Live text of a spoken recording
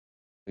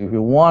If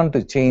you want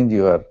to change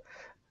your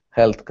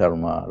health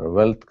karma or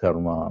wealth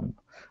karma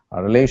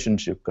or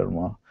relationship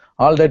karma,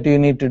 all that you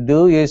need to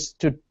do is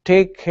to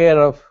take care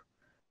of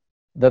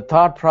the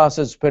thought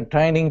process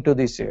pertaining to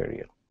this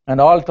area. And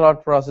all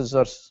thought processes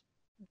are,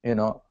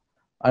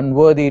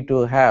 unworthy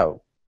to have.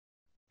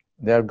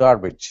 They are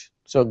garbage.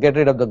 So get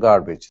rid of the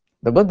garbage.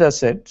 The Buddha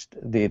said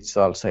it's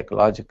all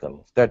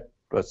psychological. That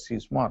was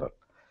his model.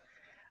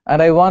 And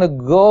I want to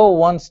go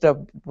one step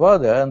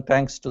further, and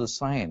thanks to the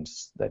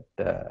science that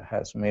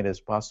has made us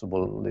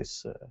possible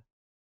this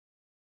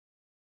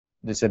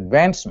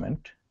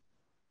advancement,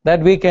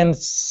 that we can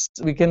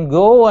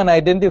go and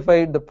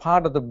identify the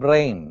part of the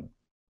brain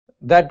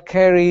that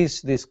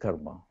carries this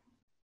karma.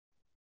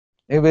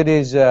 If it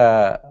is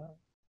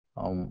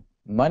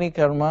money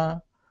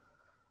karma,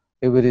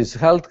 if it is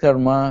health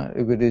karma,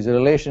 if it is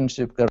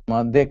relationship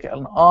karma, they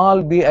can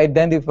all be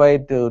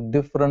identified to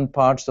different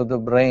parts of the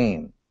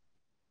brain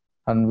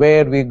and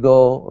where we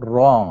go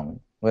wrong.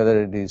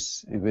 Whether if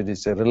it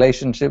is a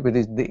relationship, it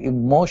is the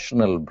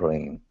emotional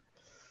brain.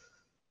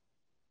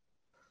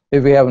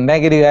 If we have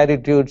negative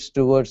attitudes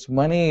towards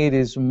money, it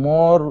is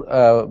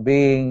more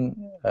being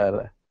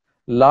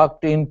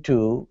locked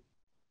into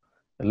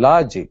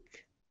logic,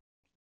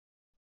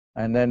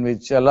 and then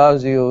which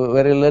allows you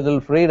very little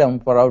freedom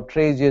for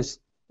outrageous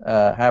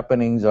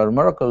happenings or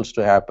miracles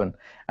to happen,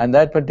 and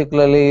that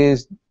particularly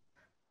is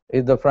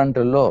the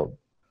frontal lobe.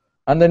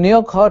 And the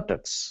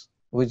neocortex,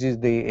 which is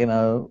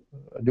the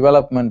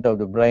development of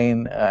the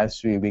brain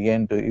as we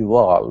begin to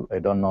evolve. I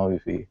don't know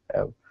if we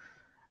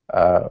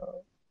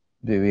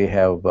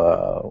have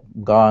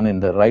gone in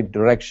the right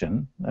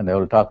direction, and I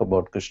will talk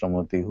about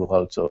Krishnamurti, who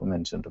also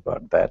mentioned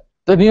about that.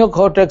 The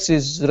neocortex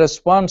is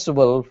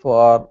responsible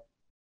for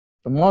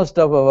most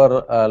of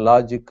our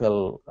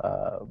logical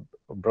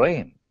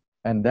brain,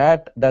 and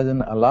that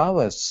doesn't allow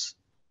us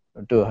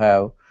to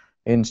have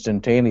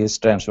instantaneous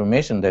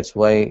transformation. That's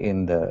why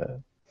in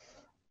the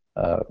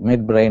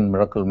midbrain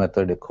miracle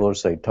method, a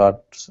course I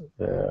taught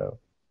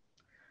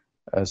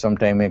some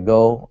time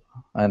ago,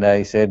 and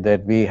I said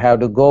that we have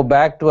to go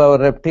back to our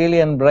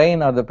reptilian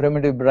brain or the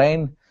primitive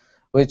brain,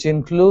 which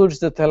includes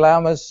the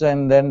thalamus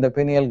and then the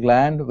pineal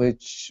gland,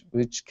 which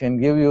can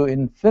give you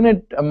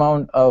infinite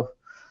amount of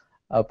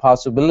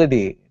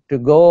possibility to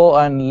go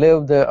and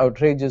live the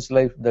outrageous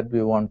life that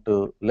we want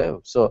to live.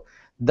 So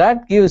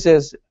that gives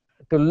us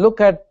to look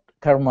at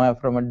karma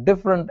from a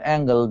different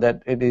angle,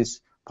 that it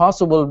is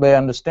possible by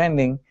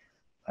understanding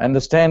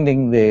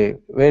the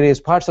various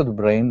parts of the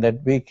brain,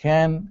 that we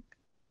can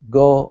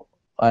go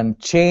and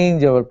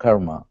change our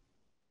karma,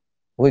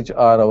 which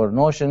are our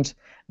notions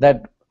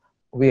that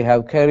we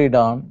have carried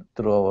on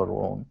through our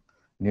own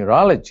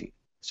neurology.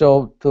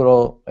 So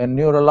through a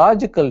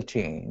neurological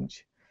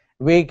change,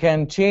 we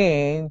can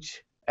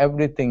change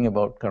everything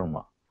about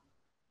karma.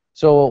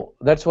 So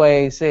that's why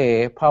I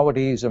say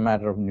poverty is a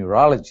matter of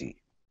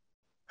neurology,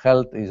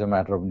 health is a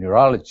matter of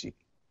neurology,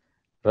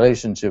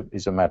 relationship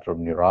is a matter of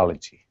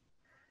neurology.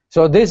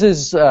 So this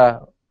is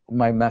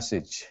my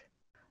message,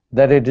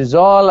 that it is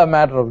all a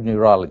matter of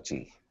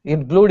neurology,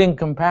 including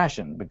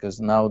compassion, because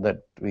now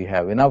that we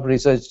have enough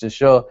research to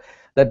show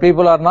that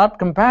people are not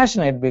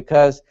compassionate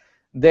because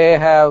they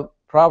have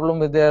problem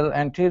with their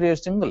anterior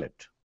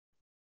cingulate,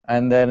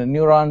 and then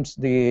neurons,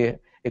 the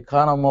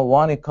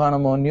one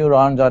economo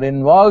neurons are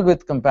involved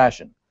with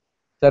compassion.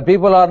 That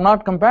people are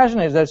not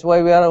compassionate, that's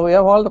why we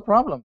have all the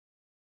problems.